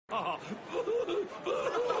Oh. At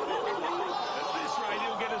this rate,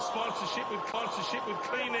 he'll get a sponsorship with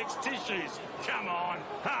Kleenex tissues. Come on,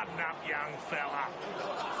 harden up, young fella.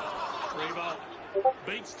 Riewoldt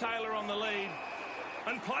beats Taylor on the lead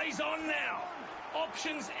and plays on now.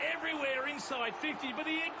 Options everywhere inside 50, but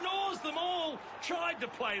he ignores them all. Tried to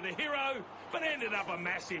play the hero, but ended up a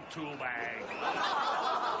massive tool bag.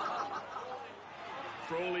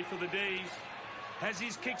 Frawley for the D's. Has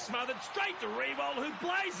his kick smothered straight to Riewoldt, who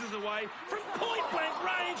blazes away from point-blank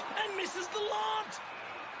range and misses the lot.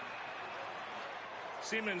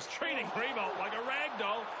 Simmons treating Riewoldt like a rag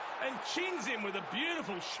doll and chins him with a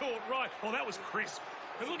beautiful short right. Oh, that was crisp.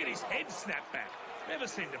 And look at his head snap back. Never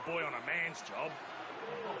seen a boy on a man's job.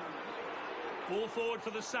 Ball forward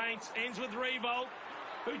for the Saints. Ends with Riewoldt,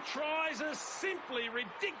 who tries a simply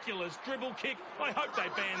ridiculous dribble kick. I hope they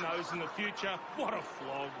ban those in the future. What a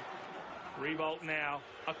flog. Riewoldt now.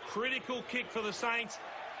 A critical kick for the Saints,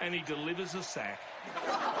 and he delivers a sack.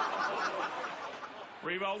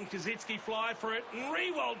 Riewoldt and Kazitsky fly for it, and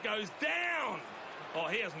Riewoldt goes down. Oh,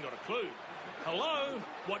 he hasn't got a clue. Hello?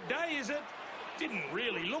 What day is it? Didn't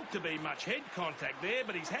really look to be much head contact there,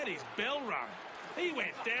 but he's had his bell rung. He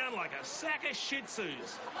went down like a sack of shih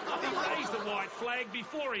tzus. He raised the white flag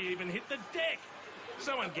before he even hit the deck.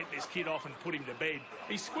 Someone get this kid off and put him to bed.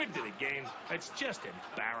 He squibbed it again. It's just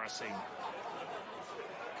embarrassing.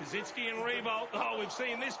 Kazitsky and Riewoldt. Oh, we've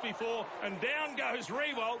seen this before. And down goes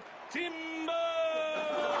Riewoldt. Timber!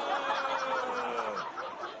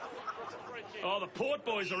 Oh, the Port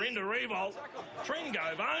boys are into Riewoldt.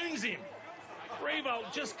 Trengove owns him.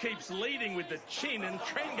 Riewoldt just keeps leading with the chin, and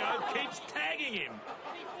Trengove keeps tagging him.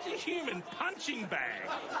 It's a human punching bag.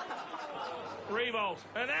 Riewoldt,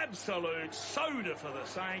 an absolute soda for the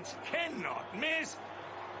Saints. Cannot miss.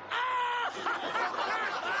 Ah!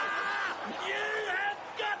 You have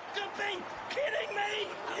got to be kidding me!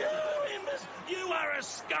 You are a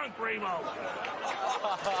skunk, Riewoldt.